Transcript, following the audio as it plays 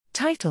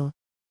Title: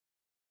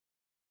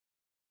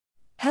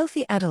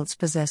 Healthy adults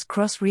possess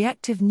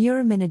cross-reactive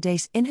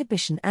neuraminidase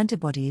inhibition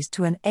antibodies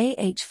to an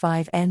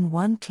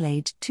H5N1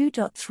 clade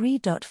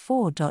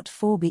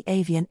 2.3.4.4b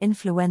avian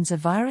influenza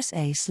virus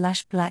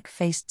A/black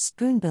faced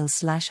spoonbill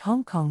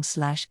 /Hong Kong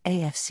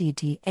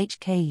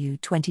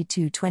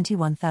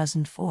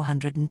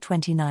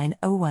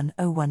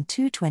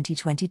AFCD-HKU-22-21429-01012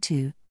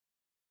 2022.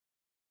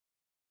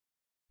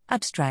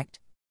 Abstract: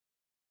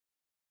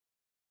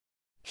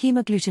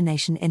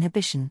 Hemagglutination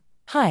inhibition,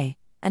 HI,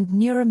 and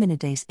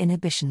neuraminidase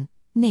inhibition,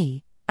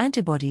 NI,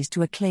 antibodies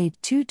to a clade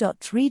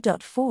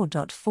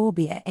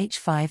 2.3.4.4b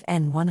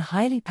H5N1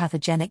 highly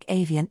pathogenic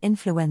avian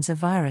influenza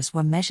virus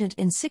were measured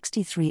in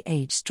 63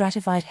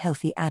 age-stratified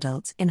healthy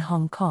adults in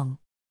Hong Kong.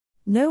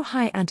 No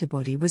HI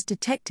antibody was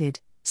detected.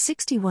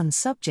 61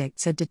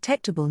 subjects had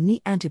detectable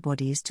NI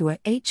antibodies to a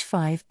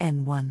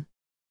H5N1.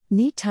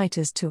 NI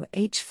titers to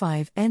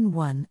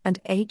H5N1 and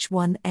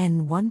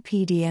H1N1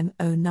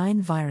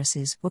 PDM09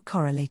 viruses were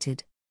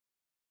correlated.